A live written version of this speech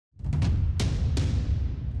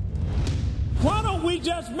what we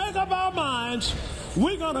just make up our minds,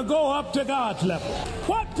 we're going to go up to God's level.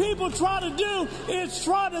 What people try to do is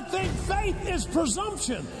try to think faith is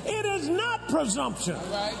presumption. It is not presumption.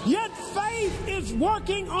 Right. Yet faith is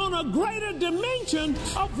working on a greater dimension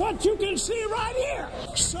of what you can see right here.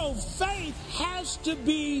 So faith has to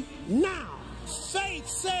be now. Faith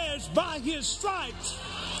says by his stripes,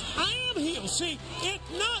 I am healed. See,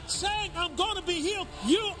 it's not saying I'm going to be healed.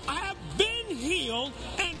 You have been healed,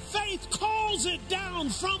 and faith calls it down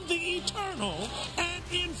from the eternal and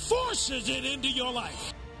enforces it into your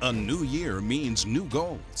life. A new year means new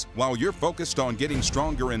goals. While you're focused on getting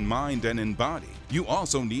stronger in mind and in body, you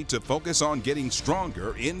also need to focus on getting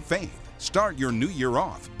stronger in faith. Start your new year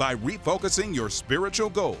off by refocusing your spiritual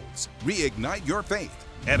goals. Reignite your faith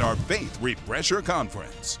at our Faith Refresher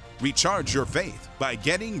Conference. Recharge your faith by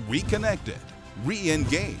getting reconnected,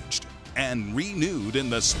 re-engaged, and renewed in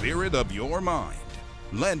the spirit of your mind.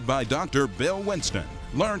 Led by Dr. Bill Winston,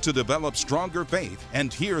 learn to develop stronger faith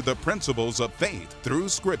and hear the principles of faith through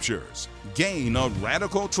scriptures. Gain a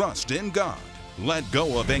radical trust in God. Let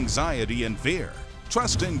go of anxiety and fear.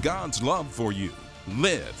 Trust in God's love for you.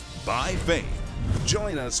 Live by faith.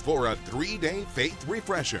 Join us for a 3-day faith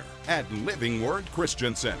refresher at Living Word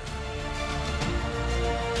Christian Center.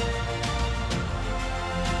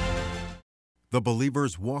 The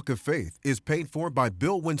Believer's Walk of Faith is paid for by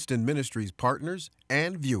Bill Winston Ministries partners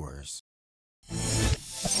and viewers.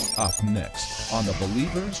 Up next on The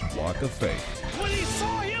Believer's Walk of Faith. When he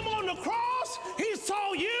saw him on the cross, he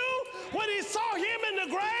saw you. When he saw him in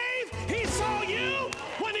the grave, he saw you.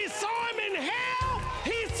 When he saw him in hell,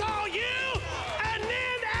 he saw you. And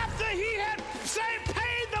then after he had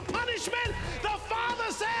paid the punishment, the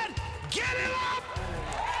Father said, get him up.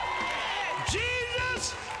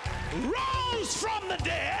 Jesus rose from the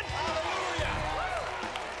dead.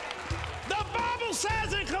 The Bible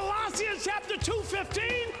says in Colossians chapter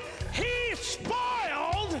 2:15, he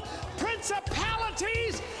spoiled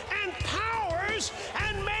principalities and powers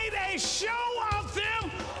and made a show of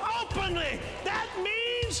them openly. That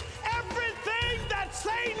means everything that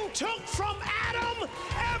Satan took from Adam,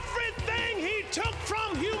 everything he took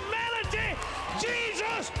from humanity,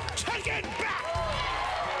 Jesus took it back.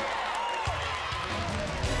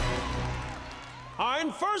 All right,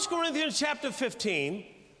 in 1 Corinthians chapter 15,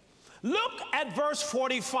 look at verse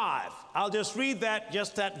 45. I'll just read that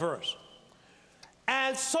verse.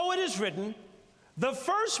 And so it is written, the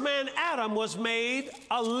first man, Adam, was made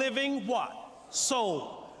a living what?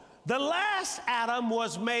 Soul. The last Adam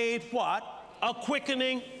was made what? A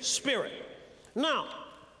quickening spirit. Now,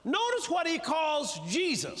 notice what he calls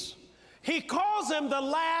Jesus. He calls him the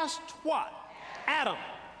last what? Adam.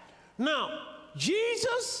 Now,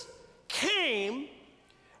 Jesus came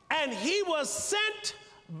and he was sent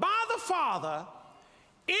by the Father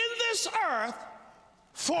in this earth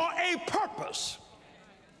for a purpose: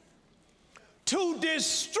 to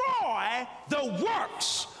destroy the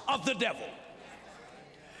works of the devil.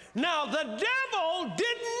 Now, the devil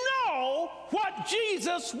didn't know what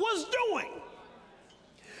Jesus was doing,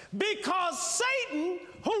 because Satan,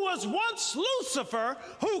 who was once Lucifer,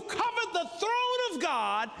 who covered the throne of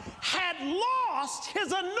God, had lost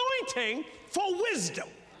his anointing for wisdom.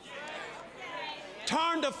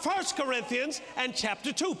 Turn to 1 Corinthians and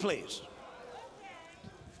chapter 2, please.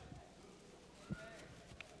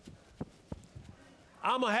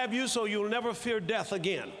 I'm going to have you so you'll never fear death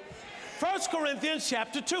again. 1 Corinthians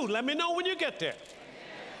chapter 2. Let me know when you get there.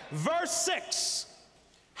 Verse 6.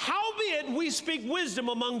 Howbeit we speak wisdom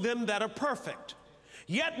among them that are perfect,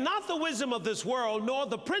 yet not the wisdom of this world, nor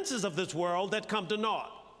the princes of this world that come to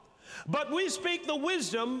naught. But we speak the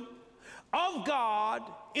wisdom of God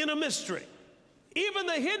in a mystery, even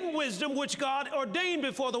the hidden wisdom which God ordained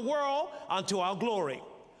before the world unto our glory,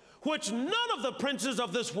 which none of the princes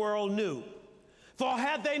of this world knew. For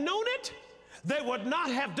had they known it, they would not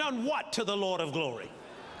have done what to the Lord of glory?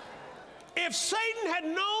 If Satan had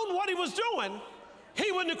known what he was doing,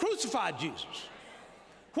 he wouldn't have crucified Jesus.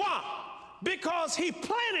 Why? Because he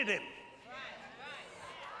planted him.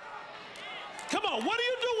 Come on, what do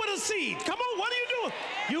you do with a seed? Come on, what do you do?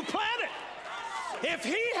 You plant it. If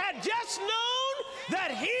he had just known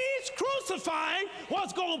that he's crucifying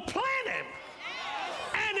was going to plant him,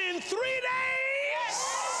 and in 3 days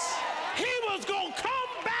he was going to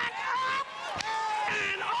come back up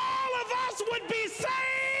and all of us would be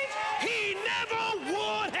saved, he never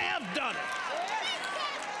would have done it.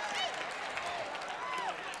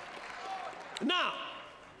 Now,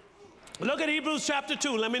 look at Hebrews chapter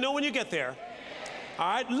 2. Let me know when you get there. All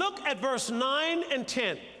right, look at verse 9 and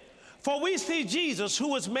 10. For we see Jesus, who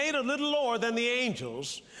was made a little lower than the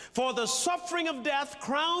angels, for the suffering of death,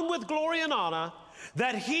 crowned with glory and honor,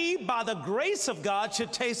 that he, by the grace of God,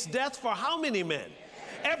 should taste death for how many men?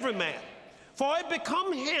 Every man. For it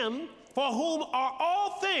become him for whom are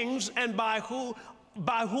all things, and by whom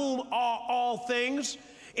are all things,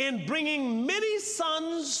 in bringing many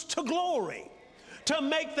sons to glory, to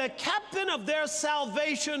make the captain of their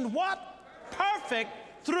salvation what? Perfect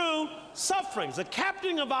through sufferings. The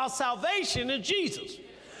captain of our salvation is Jesus.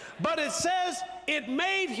 But it says it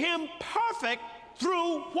made him perfect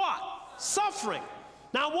through what? Suffering.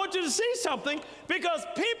 Now I want you to see something, because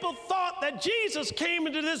people thought that Jesus came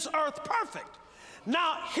into this earth perfect.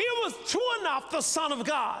 Now, he was true enough the Son of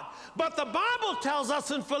God, but the Bible tells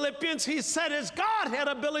us in Philippians, he set his Godhead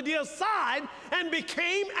ability aside and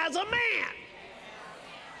became as a man.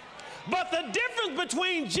 But the difference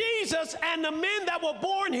between Jesus and the men that were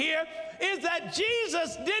born here is that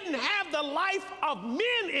Jesus didn't have the life of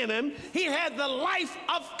men in him, he had the life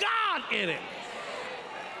of God in him.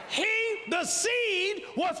 The seed,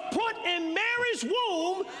 was put in Mary's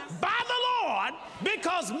womb by the Lord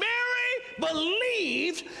because Mary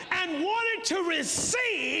believed and wanted to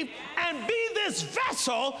receive and be this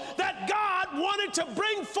vessel that God wanted to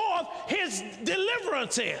bring forth his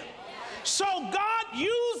deliverance in. So God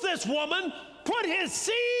used this woman, put his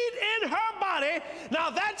seed in her body. Now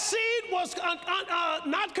that seed was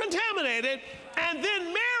not contaminated, and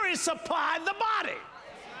then Mary supplied the body.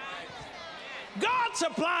 God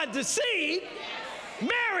supplied the seed,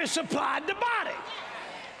 Mary supplied the body.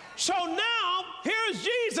 So now, here's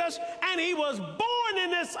Jesus, and he was born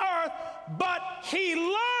in this earth, but he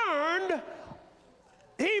learned,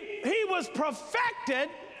 he was perfected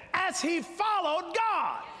as he followed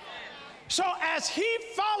God. So as he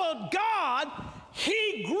followed God,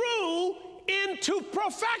 he grew into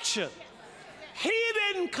perfection. He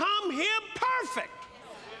didn't come here perfect,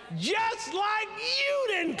 just like you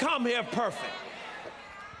didn't come here perfect.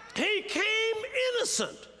 He came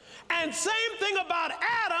innocent. And same thing about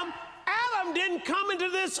Adam. Adam didn't come into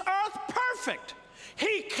this earth perfect.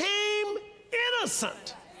 He came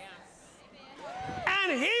innocent.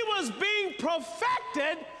 And he was being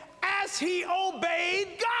perfected as he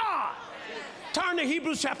obeyed God. Turn to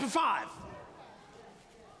Hebrews chapter 5.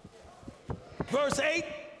 Verse 8.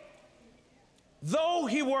 Though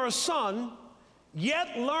he were a son,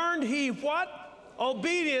 yet learned he what?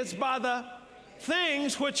 Obedience by the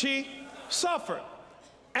things which he suffered.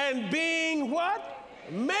 And being what?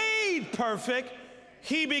 Made perfect,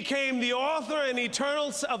 he became the author and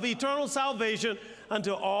of eternal salvation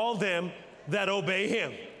unto all them that obey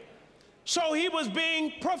him. So he was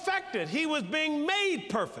being perfected. He was being made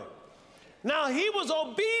perfect. Now he was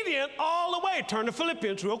obedient all the way. Turn to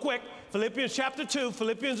Philippians real quick. Philippians chapter 2.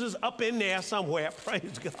 Philippians is up in there somewhere.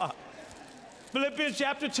 Praise God. Philippians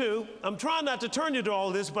chapter 2. I'm trying not to turn you to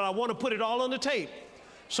all this, but I want to put it all on the tape.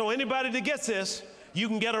 So anybody that gets this, you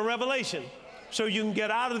can get a revelation. So you can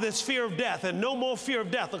get out of this fear of death, and no more fear of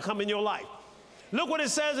death will come in your life. Look what it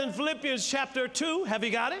says in Philippians chapter 2. Have you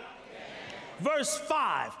got it? Verse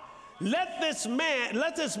 5. Let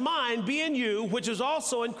this mind be in you, which is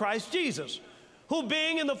also in Christ Jesus, who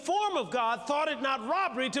being in the form of God, thought it not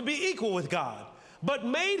robbery to be equal with God, but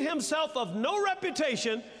made himself of no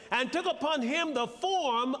reputation, and took upon him the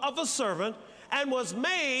form of a servant, and was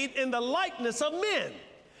made in the likeness of men.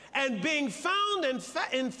 And being found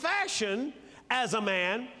in fashion as a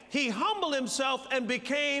man, he humbled himself and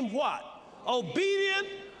became what? Obedient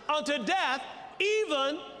unto death,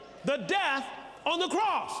 even the death on the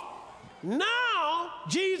cross. Now,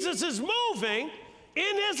 Jesus is moving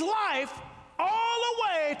in his life all the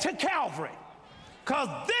way to Calvary, because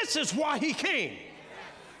this is why he came.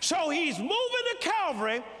 So he's moving to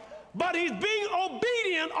Calvary, but he's being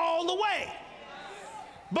obedient all the way.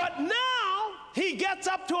 But now he gets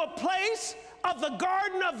up to a place of the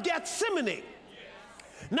Garden of Gethsemane.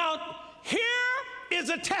 Now, here is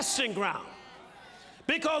a testing ground,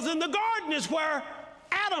 because in the garden is where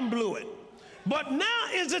Adam blew it. But now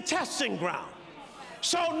is a testing ground.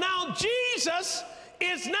 So now Jesus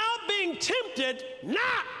is now being tempted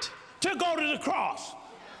not to go to the cross.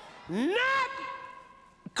 Not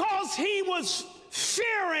because he was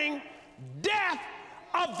fearing death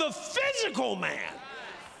of the physical man,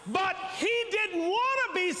 but he didn't want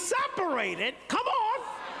to be separated, come on,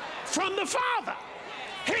 from the Father.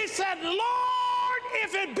 He said, Lord,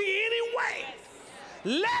 if it be any way,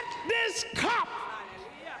 let this cup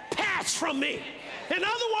pass from me. In other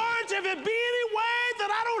words, if it be any way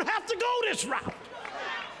that I don't have to go this route,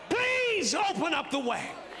 please open up the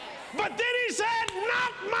way. But then he said,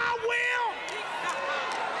 not my will,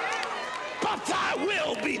 but thy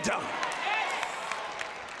will be done.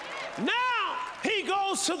 Now he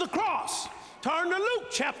goes to the cross. Turn to Luke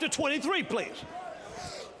chapter 23, please.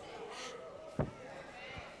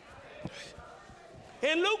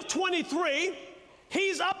 in Luke 23,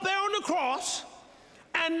 he's up there on the cross,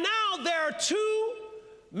 and now there are two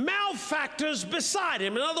malefactors beside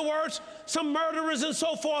him. In other words, some murderers and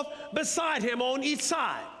so forth beside him on each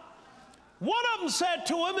side. One of them said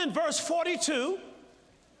to him in verse 42,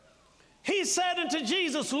 he said unto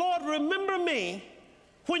Jesus, Lord, remember me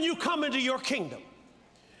when you come into your kingdom.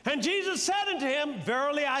 And Jesus said unto him,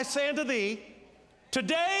 verily I say unto thee,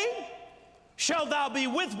 today shalt thou be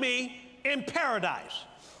with me in paradise.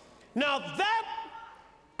 Now that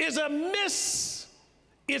is a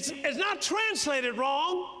it's not translated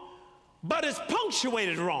wrong, but it's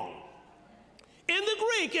punctuated wrong. In the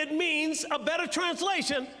Greek, it means, a better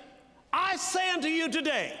translation, I say unto you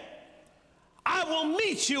today, I will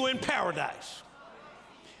meet you in paradise.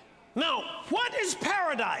 Now, what is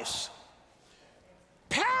paradise?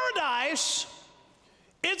 Paradise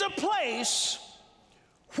is a place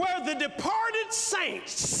where the departed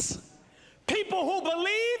saints, people who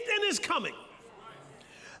believed in his coming,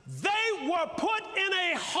 they were put in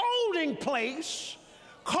a holding place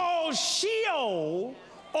called Sheol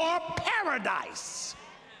or paradise.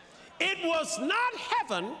 It was not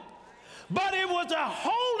heaven, but it was a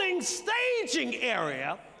holding staging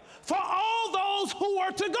area for all those who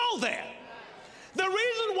were to go there. The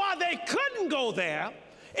reason why they couldn't go there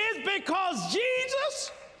is because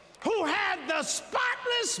Jesus, who had the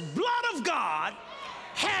spotless blood of God,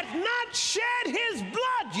 had not shed his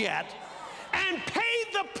blood yet and paid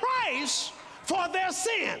the price for their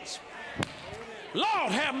sins.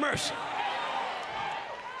 Lord have mercy.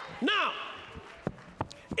 Now,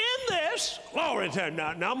 in this, glory to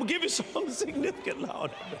God, now I'm going to give you something significant,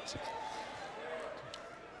 Lord have mercy.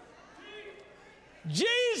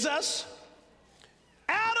 Jesus,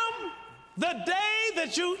 Adam, the day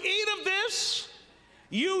that you eat of this,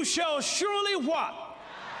 you shall surely what?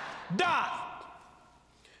 Die.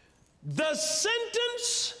 The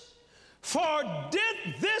sentence for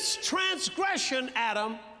this transgression,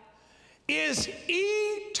 Adam, is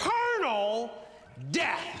eternal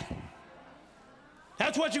death.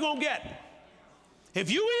 That's what you're going to get.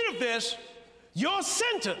 If you eat of this, your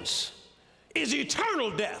sentence is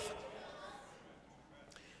eternal death.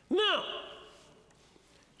 Now,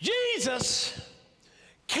 Jesus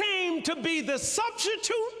came to be the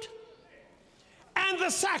substitute and the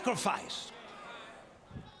sacrifice.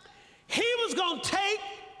 He was going to take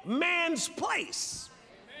man's place.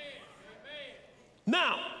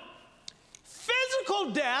 Now,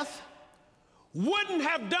 physical death wouldn't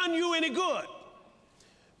have done you any good,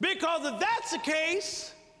 because if that's the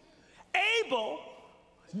case, Abel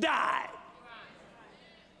died,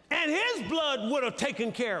 and his blood would have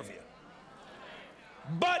taken care of you.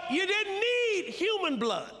 But you didn't need human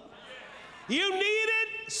blood. You needed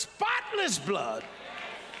spotless blood.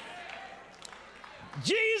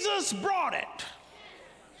 Jesus brought it.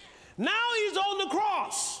 Now he's on the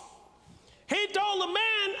cross. He told the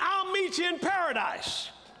man, I'll meet you in paradise.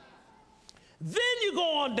 Then you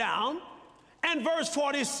go on down, and verse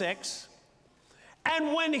 46,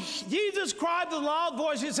 and when Jesus cried with a loud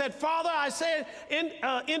voice, he said, Father, I say,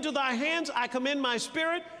 into thy hands I commend my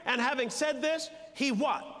spirit. And having said this, he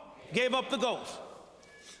what? Gave up the ghost.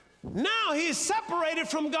 Now he's separated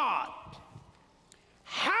from God.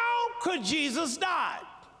 How could Jesus die?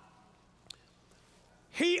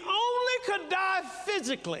 He only could die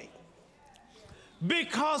physically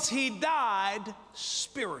because he died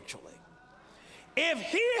spiritually. If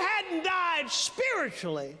he hadn't died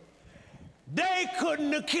spiritually, they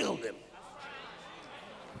couldn't have killed him.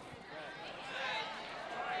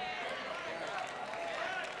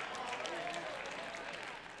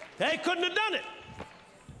 They couldn't have done it.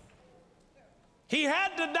 He had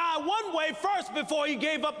to die one way first before he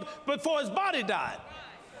gave up, before his body died.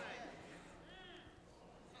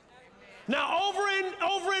 Now,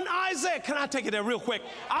 over in Isaiah, can I take it there real quick?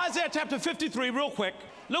 Isaiah chapter 53, real quick.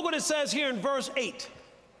 Look what it says here in verse 8.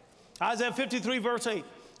 Isaiah 53, verse 8.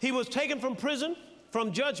 He was taken from prison,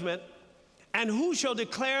 from judgment, and who shall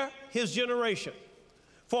declare his generation?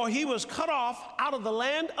 For he was cut off out of the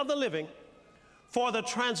land of the living. For the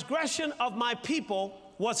transgression of my people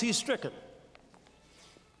was he stricken.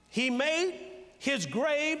 He made his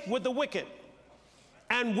grave with the wicked,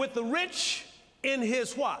 and with the rich in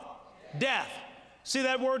his what? Death. See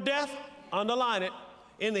that word death? Underline it.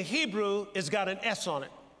 In the Hebrew, it's got an S on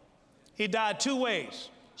it. He died two ways.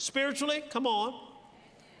 Spiritually, come on,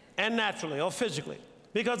 and naturally or physically.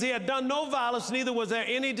 Because he had done no violence, neither was there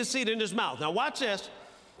any deceit in his mouth. Now watch this.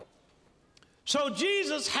 So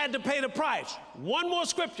Jesus had to pay the price. One more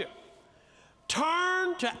scripture.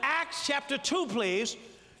 Turn to Acts chapter 2, please,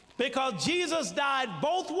 because Jesus died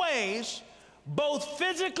both ways, both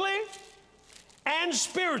physically and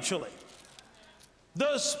spiritually.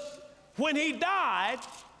 Thus, when he died,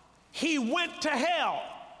 he went to hell.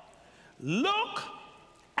 Look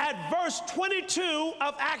at verse 22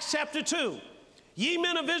 of Acts chapter 2. Ye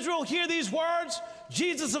men of Israel, hear these words.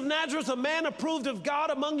 Jesus of Nazareth, a man approved of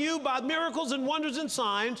God among you by miracles and wonders and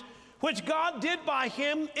signs, which God did by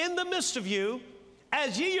him in the midst of you,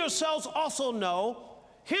 as ye yourselves also know,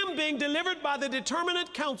 him being delivered by the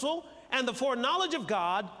determinate counsel and the foreknowledge of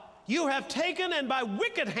God, you have taken and by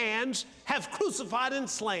wicked hands have crucified and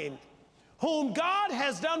slain, whom God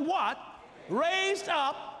has done what? Raised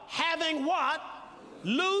up, having what?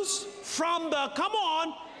 Loose from the, come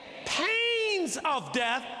on, pains of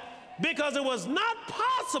death, because it was not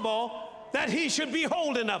possible that he should be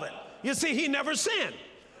holden of it. You see, he never sinned.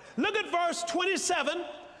 Look at verse 27.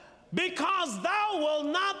 Because thou wilt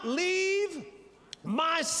not leave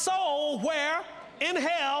my soul where? In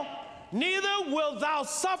hell, neither wilt thou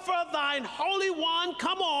suffer thine Holy One,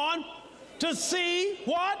 come on, to see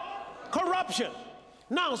what? Corruption.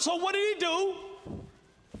 Now, so what did he do?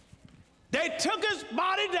 They took his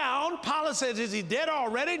body down. Pilate says, is he dead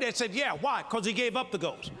already? They said, yeah. Why? Because he gave up the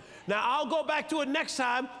ghost. Now, I'll go back to it next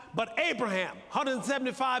time, but Abraham,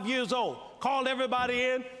 175 years old, called everybody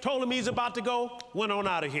in, told him he's about to go, went on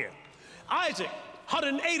out of here. Isaac,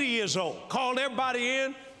 180 years old, called everybody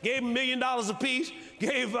in, gave him $1 million apiece,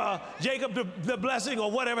 gave Jacob the blessing or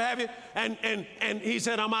whatever have you, and he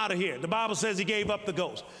said, I'm out of here. The Bible says he gave up the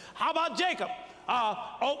ghost. How about Jacob?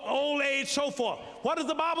 Old age, so forth. What does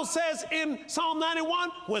the Bible says in Psalm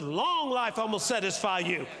 91? With long life I will satisfy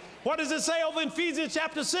you. What does it say over in Ephesians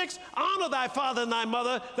chapter 6? Honor thy father and thy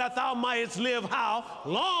mother, that thou mightest live how?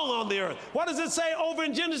 Long on the earth. What does it say over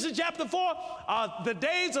in Genesis chapter 4? The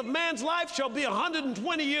days of man's life shall be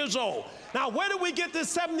 120 years old. Now, where did we get this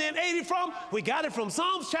 70 and 80 from? We got it from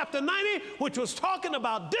Psalms chapter 90, which was talking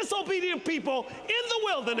about disobedient people in the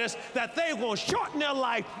wilderness, that they're going to shorten their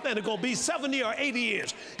life and it's going to be 70 or 80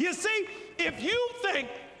 years. You see, if you think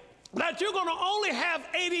that you're going to only have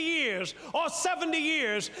 80 years or 70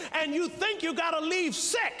 years, and you think you got to leave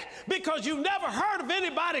sick because you've never heard of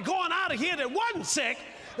anybody going out of here that wasn't sick,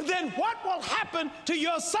 then what will happen to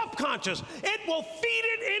your subconscious? It will feed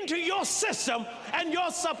it into your system, and your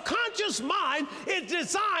subconscious mind is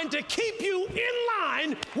designed to keep you in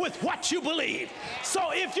line with what you believe.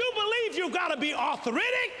 So if you believe you've got to be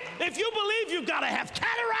arthritic, if you believe you've got to have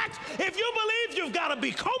cataracts, if you believe you've got to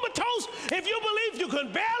be comatose, if you believe you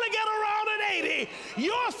can barely get around at 80,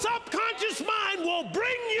 your subconscious mind will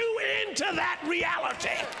bring you into that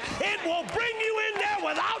reality. It will bring you in there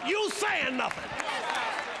without you saying nothing.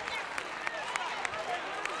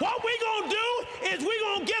 What we're going to do is we're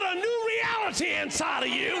going to get a new reality inside of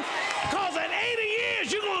you, because at 80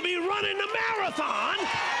 years you're going to be running the marathon.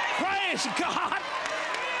 Praise God.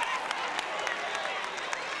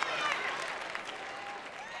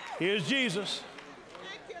 Here's Jesus.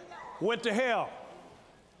 Went to hell.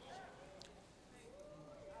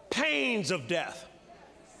 Pains of death.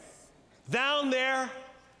 Down there,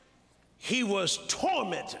 he was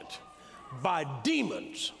tormented by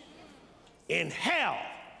demons in hell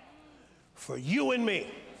for you and me.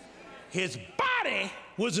 His body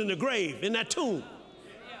was in the grave, in that tomb.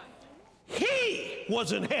 He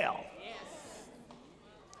was in hell.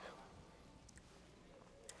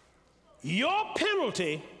 Your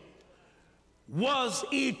penalty was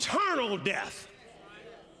eternal death.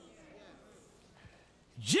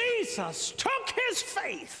 Jesus took his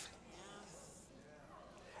faith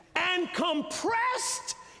and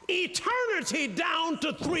compressed eternity down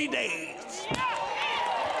to 3 days.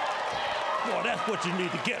 Boy, that's what you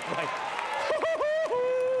need to get right.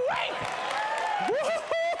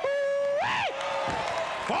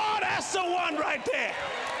 Boy, that's the one right there.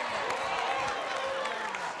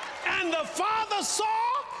 And the Father saw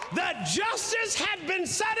that justice had been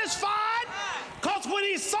satisfied, because when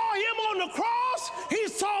he saw him on the cross, he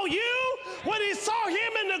saw you. When he saw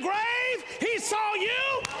him in the grave, he saw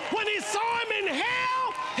you. When he saw him in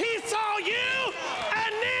hell, he saw you.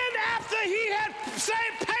 And then after he had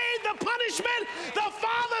paid the punishment, the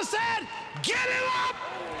Father said, get him up.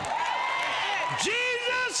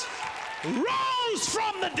 Jesus rose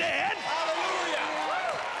from the dead. Hallelujah.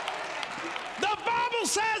 The Bible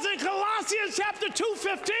says in Colossians chapter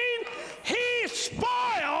 2:15, he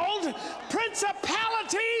spoiled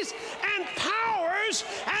principalities and powers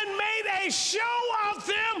and made a show of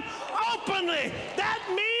them openly. That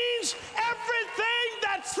means everything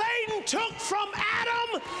that Satan took from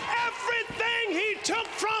Adam, everything he took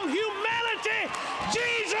from humanity,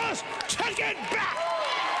 Jesus took it back.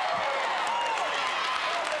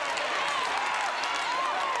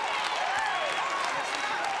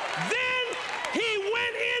 Then he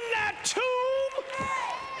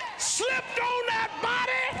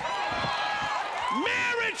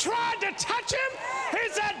tried to touch him. He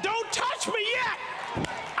said, don't touch me yet.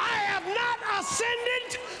 I have not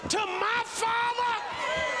ascended to my Father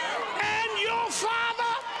and your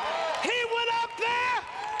Father. He went up there,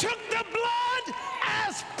 took the blood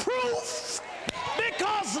as proof,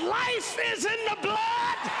 because life is in the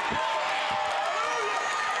blood.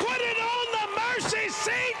 Put it on the mercy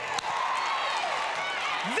seat.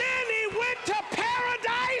 Then he went to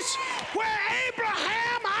paradise where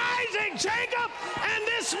Abraham, Isaac, Jacob, and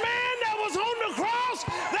this man that was on the cross,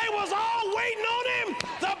 they was all waiting on him.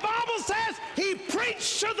 The Bible says he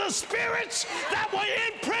preached to the spirits that were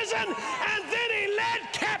in prison, and then he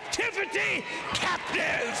led captivity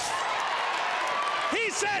captive. He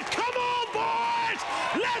said, come on, boys,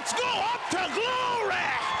 let's go up to glory.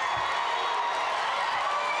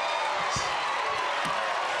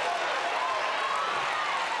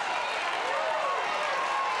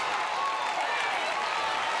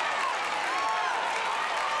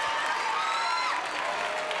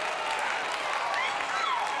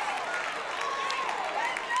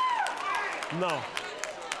 No.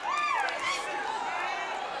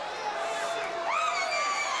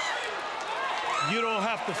 You don't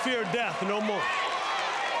have to fear death no more.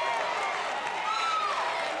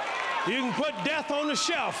 You can put death on the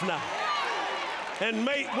shelf now and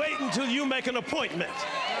wait until you make an appointment.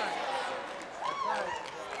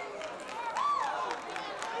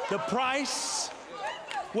 The price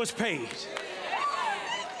was paid.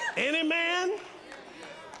 Any man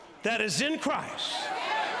that is in Christ,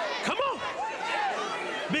 come on,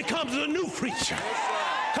 becomes a new creature.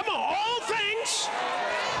 Come on, all things,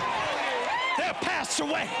 they're passed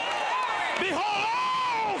away. Behold,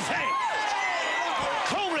 all things,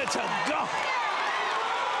 glory to God,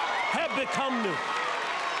 have become new.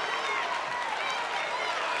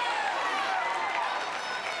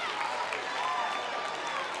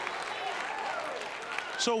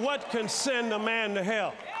 So what can send a man to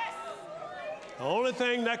hell? The only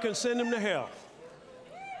thing that can send him to hell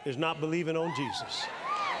is not believing on Jesus.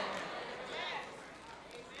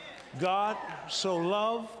 God so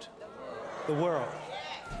loved the world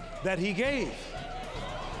that he gave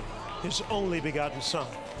his only begotten Son,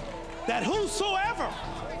 that whosoever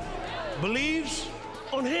believes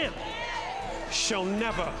on him shall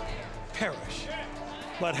never perish,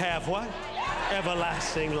 but have what?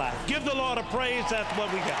 Everlasting life. Give the Lord a praise. That's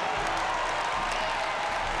what we got.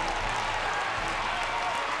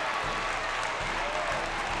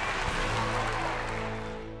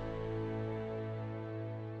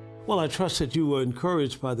 Well, I trust that you were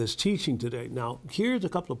encouraged by this teaching today. Now, here's a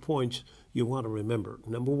couple of points you want to remember.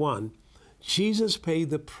 Number one, Jesus paid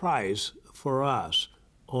the price for us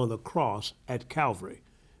on the cross at Calvary.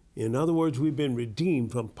 In other words, we've been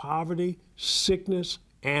redeemed from poverty, sickness,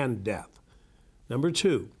 and death. Number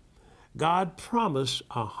two, God promised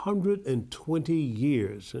 120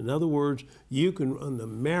 years. In other words, you can run the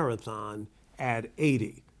marathon at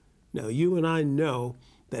 80. Now, you and I know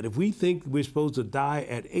that if we think we're supposed to die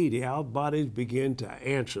at 80, our bodies begin to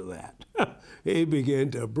answer that. They begin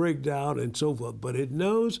to break down and so forth. But it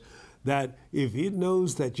knows that if it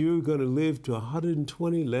knows that you're going to live to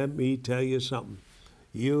 120, let me tell you something.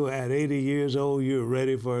 You at 80 years old, you're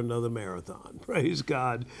ready for another marathon. Praise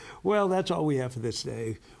God. Well, that's all we have for this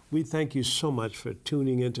day. We thank you so much for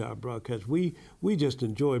tuning into our broadcast. We just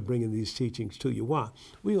enjoy bringing these teachings to you. Why?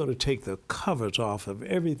 We want to take the covers off of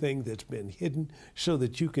everything that's been hidden so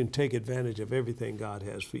that you can take advantage of everything God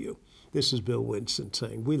has for you. This is Bill Winston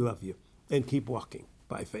saying we love you and keep walking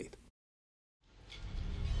by faith.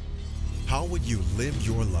 How would you live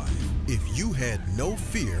your life if you had no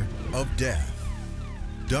fear of death?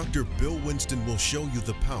 Dr. Bill Winston will show you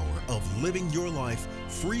the power of living your life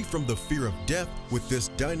free from the fear of death with this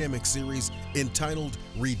dynamic series entitled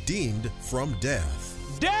Redeemed from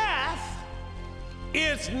Death. Death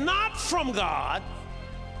is not from God.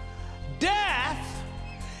 Death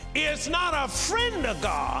is not a friend of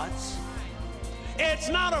God's. It's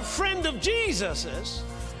not a friend of Jesus's.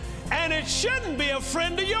 And it shouldn't be a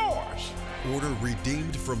friend of yours. Order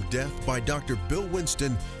Redeemed from Death by Dr. Bill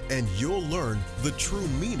Winston, and you'll learn the true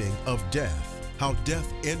meaning of death, how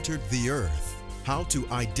death entered the earth, how to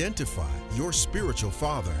identify your spiritual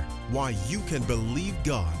father, why you can believe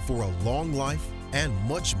God for a long life, and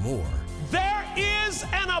much more. There is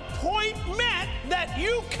an appointment that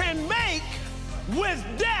you can make with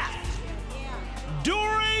death.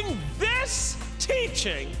 During this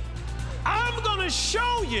teaching, I'm going to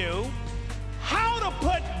show you how to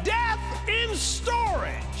put death in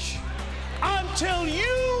storage until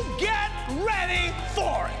you get ready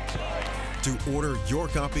for it. To order your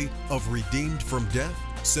copy of Redeemed from Death,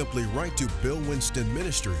 simply write to Bill Winston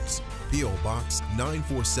Ministries, P.O. Box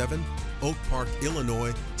 947, Oak Park,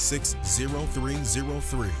 Illinois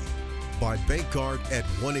 60303. By bank card at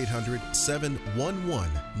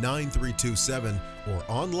 1-800-711-9327 or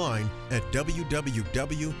online at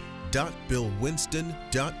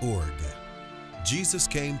www.billwinston.org. Jesus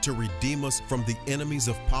came to redeem us from the enemies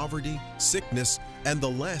of poverty, sickness, and the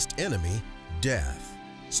last enemy, death.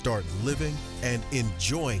 Start living and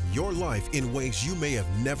enjoying your life in ways you may have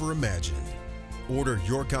never imagined. Order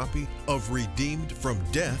your copy of Redeemed from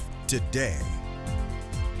Death today.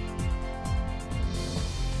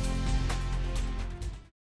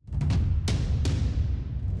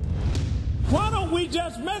 Why don't we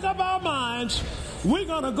just make up our minds we're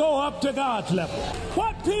going to go up to God's level?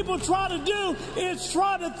 What people try to do is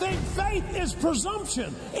try to think faith is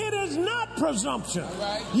presumption. It is not presumption.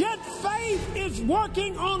 Right. Yet faith is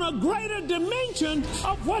working on a greater dimension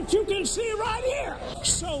of what you can see right here.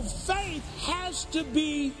 So faith has to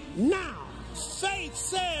be now. Faith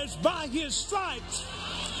says by his stripes,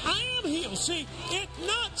 I am healed. See, it's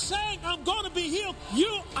not saying I'm going to be healed.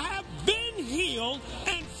 You have been healed,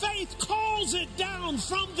 and faith calls it down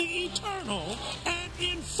from the eternal and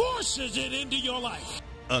enforces it into your life.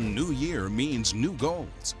 A new year means new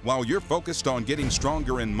goals. While you're focused on getting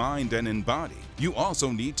stronger in mind and in body, you also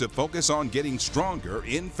need to focus on getting stronger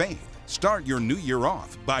in faith. Start your new year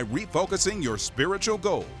off by refocusing your spiritual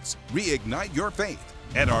goals. Reignite your faith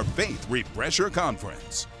at our Faith Refresher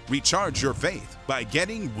Conference. Recharge your faith by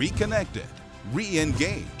getting reconnected,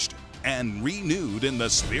 re-engaged, and renewed in the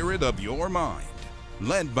spirit of your mind.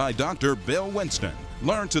 Led by Dr. Bill Winston,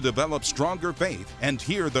 learn to develop stronger faith and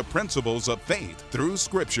hear the principles of faith through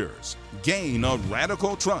scriptures. Gain a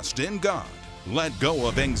radical trust in God. Let go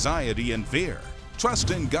of anxiety and fear.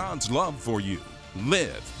 Trust in God's love for you.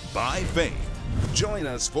 Live by faith. Join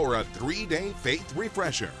us for a 3-day faith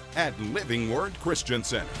refresher at Living Word Christian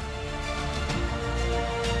Center.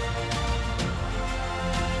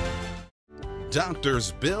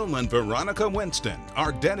 Doctors Bill and Veronica Winston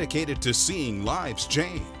are dedicated to seeing lives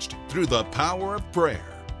changed through the power of prayer.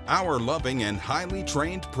 Our loving and highly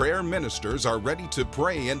trained prayer ministers are ready to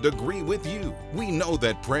pray and agree with you. We know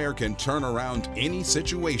that prayer can turn around any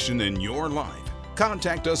situation in your life.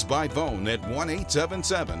 Contact us by phone at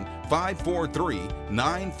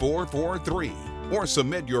 1-877-543-9443 or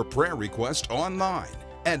submit your prayer request online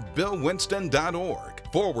at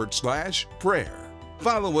billwinston.org/prayer.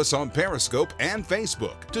 Follow us on Periscope and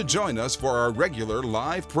Facebook to join us for our regular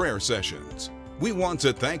live prayer sessions. We want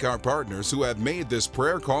to thank our partners who have made this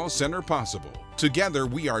prayer call center possible. Together,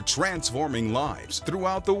 we are transforming lives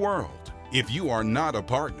throughout the world. If you are not a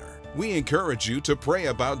partner, we encourage you to pray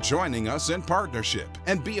about joining us in partnership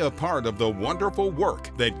and be a part of the wonderful work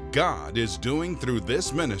that God is doing through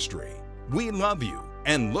this ministry. We love you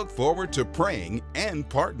and look forward to praying and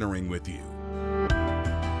partnering with you.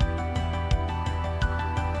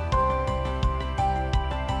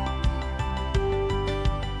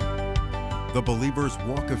 The Believer's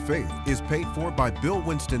Walk of Faith is paid for by Bill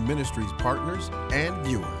Winston Ministries partners and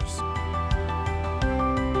viewers.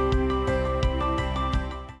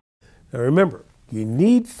 Now remember, you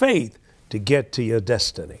need faith to get to your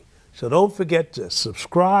destiny. So don't forget to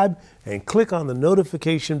subscribe and click on the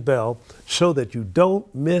notification bell so that you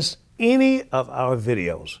don't miss any of our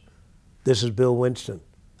videos. This is Bill Winston.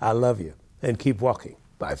 I love you, and keep walking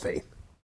by faith.